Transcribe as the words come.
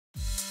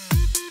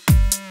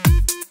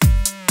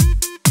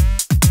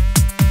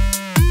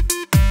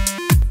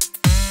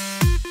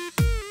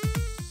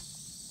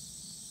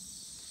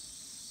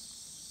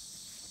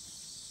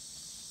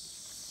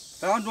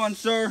Found one,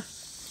 sir.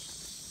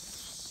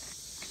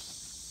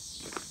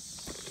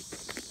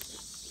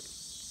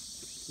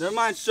 Never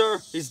mind, sir.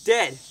 He's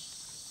dead.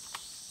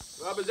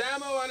 Grab his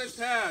ammo on his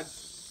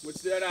pads.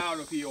 What's that out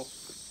of heel?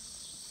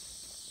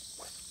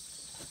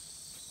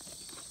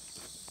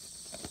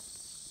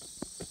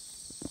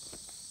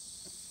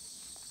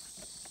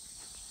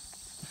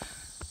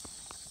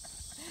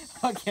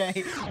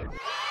 Okay.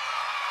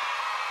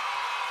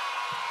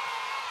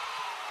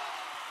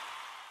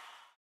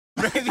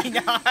 Maybe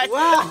not.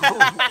 Wow.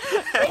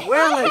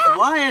 Willis,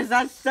 why is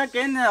that stuck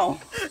in there?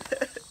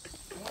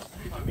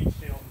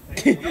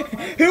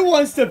 Who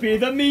wants to be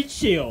the meat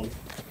shield?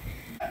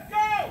 Go!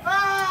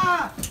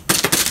 Ah!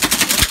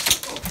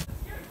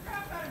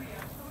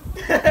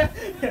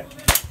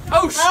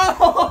 Oh shit!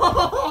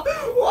 Oh.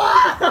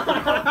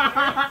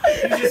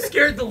 You just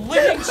scared the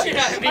living shit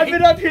out of me. I've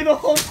been up here the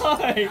whole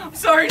time. I'm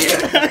sorry, dude.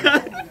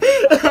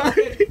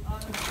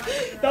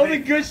 That was a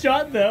good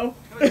shot, though.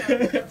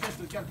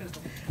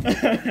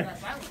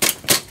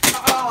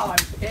 Oh,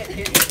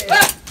 hit.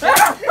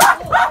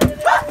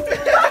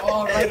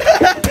 All right.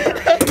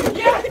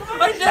 Yeah,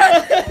 I'm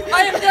dead.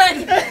 I am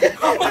dead.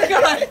 Oh my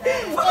god.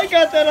 I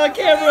got that on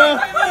camera.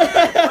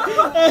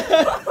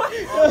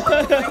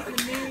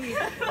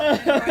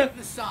 Right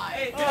the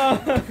side.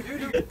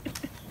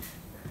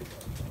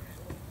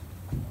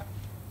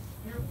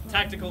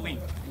 Tactical lean.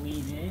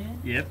 Lean in.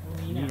 Yep.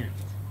 Lean out.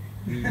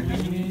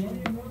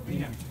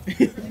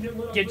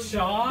 Get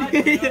shot. Go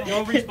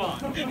respawn.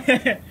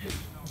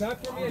 Back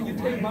for me and you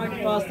take mine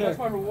faster. That's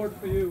my reward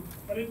for you.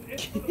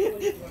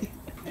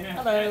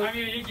 Hello. I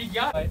mean, you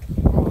got it.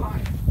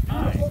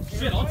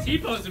 Shit, I'll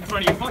T-pose in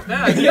front of you. Fuck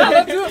that. Yeah,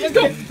 let's do it.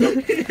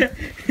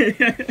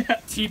 Let's go.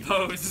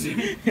 T-pose.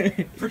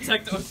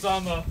 Protect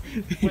Osama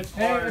with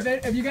fire. Hey,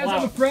 if you guys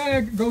have a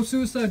frag, go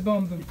suicide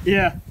bomb them.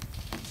 Yeah.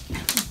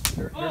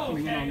 Oh,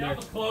 okay, that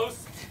was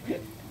close.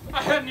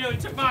 I nearly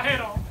took my head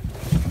off.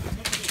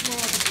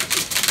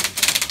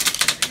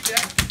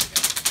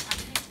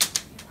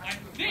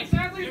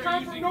 Sadly,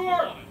 come from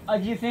north.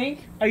 Do you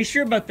think? Are you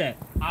sure about that?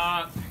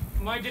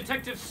 My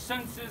detective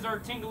senses are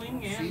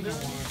tingling and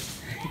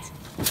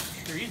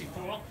they're easy.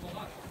 Hold on.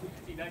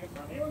 Teabag in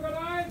front of you.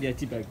 Yeah,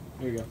 teabag.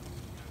 There you go.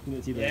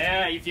 Teabag.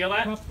 Yeah, you feel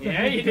that?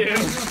 Yeah, you do.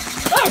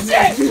 Oh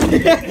shit!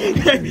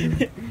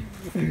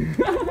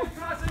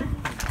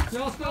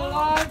 Y'all still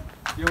alive?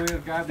 Yo, we have a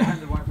guy behind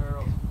the white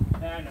barrel.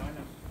 Yeah, I know.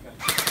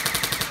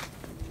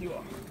 You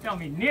tell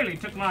me nearly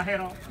took my head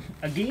off.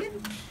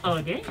 Again?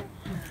 Again?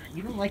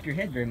 You don't like your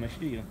head very much,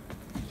 do you?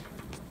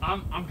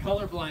 I'm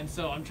colorblind,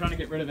 so I'm trying to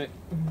get rid of it.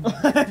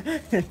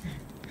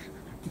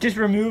 Just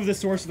remove the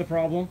source of the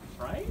problem.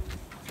 Right?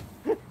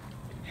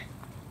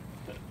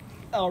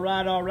 All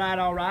right. No,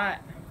 man.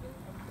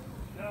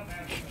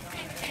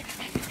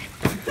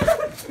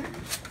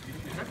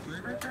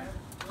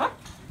 Huh?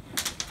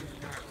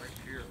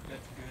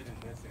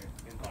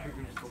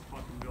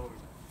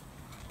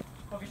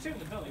 Oh, if you're shooting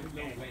the belly, you're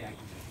no way I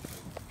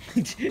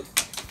can do it.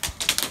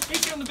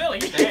 He's shooting the belly,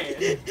 you're dead.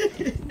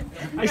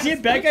 Is he a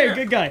bad guy or a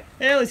good guy?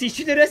 Hell, is he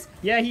shooting at us?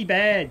 Yeah, he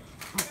bad.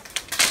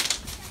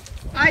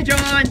 Hi,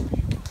 John.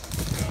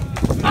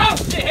 Oh,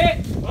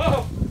 shit!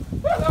 Whoa!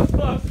 That was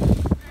close.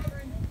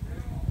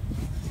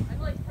 I'm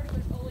like pretty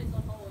much always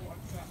on hallway.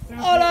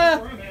 Hola!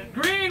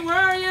 Green, where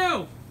are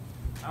you?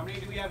 How many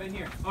do we have in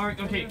here? Alright,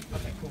 okay.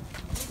 Okay, cool.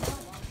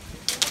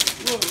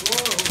 Whoa.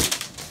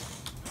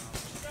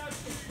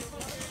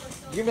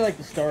 You're gonna be like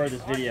the star of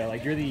this video.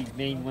 Like, you're the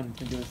main one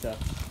that's doing stuff.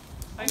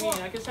 I mean,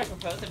 I can take a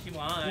pose if you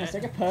want. Yeah,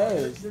 take a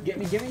pose. Give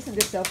me some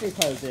good selfie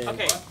poses.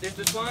 Okay, there's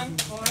this one,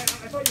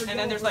 and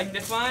then there's like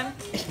this one,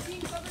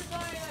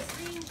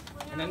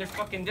 and then there's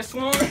fucking this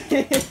one.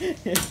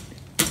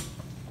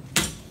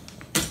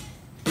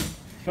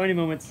 Funny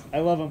moments. I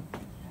love them.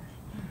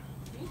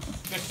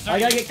 I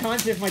gotta get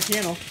content for my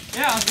channel.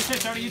 Yeah, I was gonna say,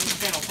 start a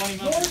YouTube channel, funny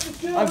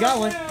moments. I've got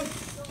one.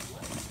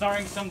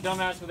 Starring some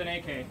dumbass with an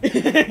AK.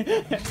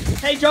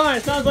 Hey, John,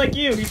 it sounds like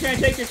you. He's trying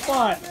to take your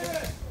spot.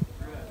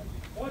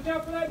 Watch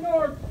out for that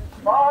north.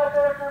 5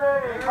 minutes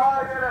remaining.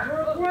 5 minutes.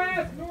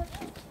 Northwest. North.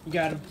 You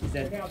got him. He's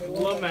dead.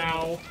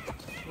 Lamau,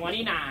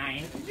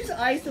 29. You just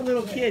iced a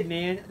little kid,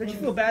 man. Don't you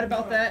feel bad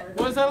about that?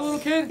 Was that a little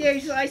kid? Yeah,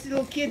 you just iced a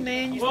little kid,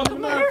 man. You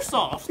Welcome to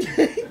Airsoft.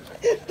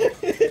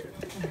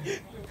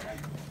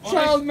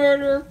 Child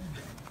murder.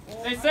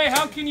 They say,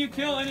 how can you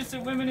kill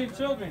innocent women and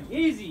children?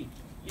 Easy.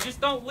 You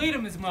just don't lead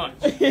them as much.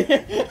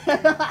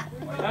 That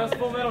was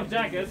Full Metal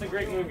Jacket. That's a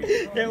great movie.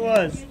 It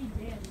was.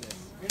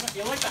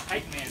 You're like the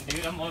hype man,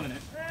 dude. I'm loving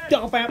it.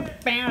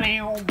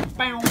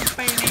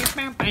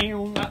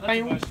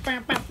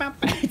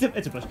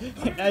 It's a bush.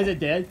 Is it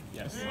dead?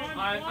 Yes.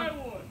 I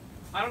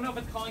don't know if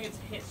it's calling its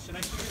hits. Should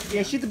I shoot it?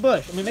 Yeah, shoot the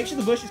bush. I mean, make sure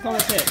the bush is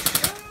calling its hit.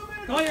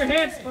 Call your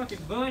hits, fucking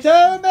bush. 2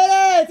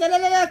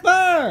 minutes!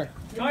 Bar!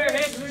 Call your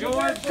hits,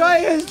 George. Call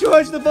his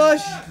George the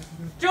Bush.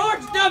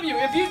 George W.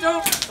 If you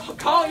don't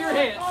call your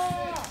hits.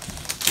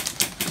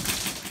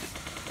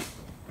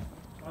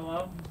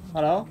 Hello?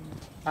 Hello?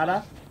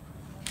 Hello?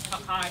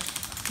 Hi.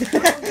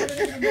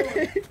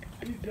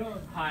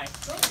 Hi.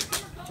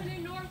 Coming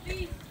in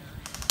northeast.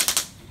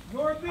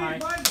 Northeast,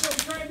 mine's still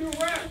trying to do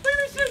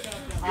west.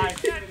 Hi.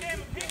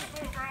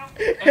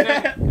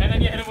 And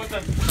then you hit him with the.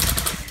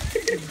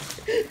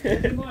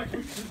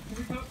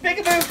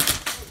 Peekaboo!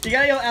 You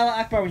gotta yell Allah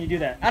Akbar when you do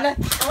that. Allah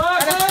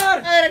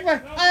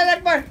Akbar! Allah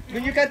Akbar!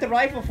 When you got the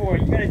rifle for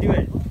it, you gotta do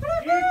it.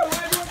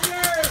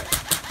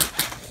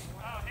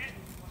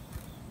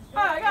 Oh,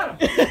 I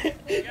got him.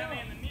 You got me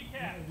in the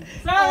kneecap.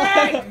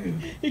 Sorry!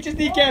 He just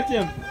kneecapped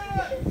him.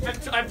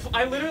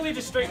 I literally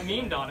just straight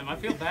memed on him. I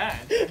feel bad.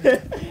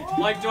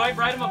 Like, do I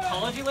write him an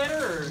apology later,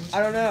 or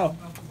I don't know.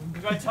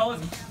 do I tell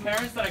his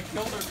parents that I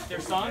killed their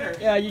son, or?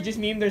 Yeah, you just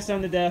memed their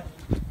son to death.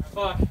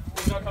 Fuck,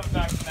 he's not coming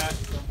back from that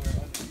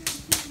somewhere.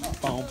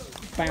 Boom,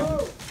 boom,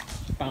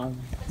 boom,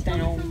 down,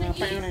 down,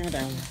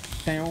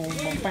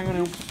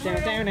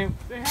 down, down, down.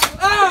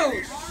 Oh,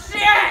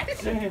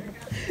 shit!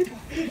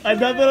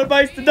 Another one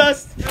bites the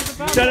dust.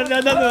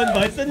 Another one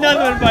bites.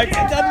 Another one bites.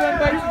 Another one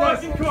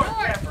bites the dust.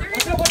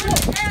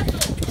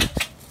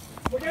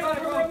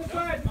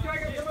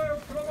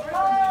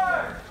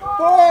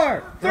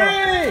 Four,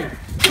 three,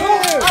 two.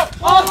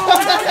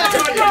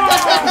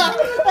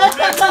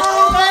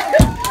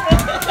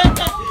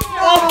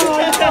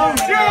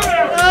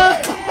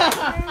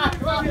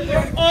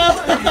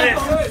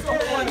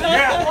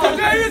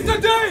 Today is the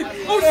day!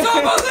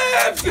 Osama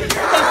lives!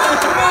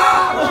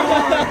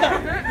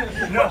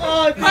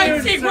 I'm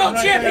Team World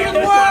Champion of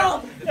the world!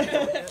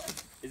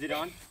 Is it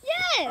on?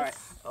 Yes! Alright.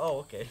 Oh,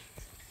 okay.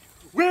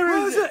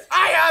 Where is it?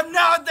 I have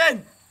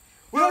nothing!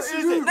 Where is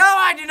it? No,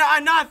 I do not.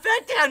 I'm not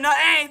infected. I'm not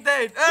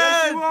anything.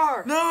 Yes, you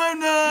are. No, I'm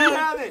not. You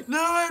have it.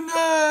 No, I'm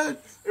not.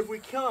 If we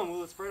kill him,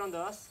 will it spread onto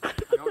us? I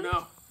don't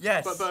know.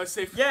 Yes. But it's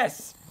safe.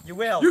 Yes, you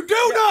will. You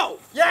do know!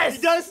 Yes.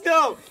 He does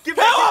know! Get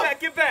Tell him! back,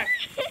 get back,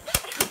 get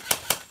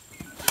back.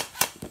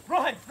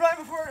 Run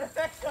before it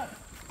affects us.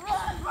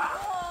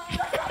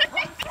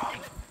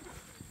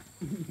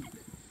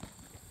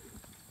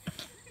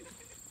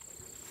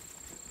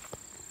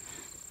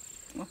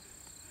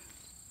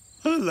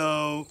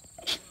 Hello.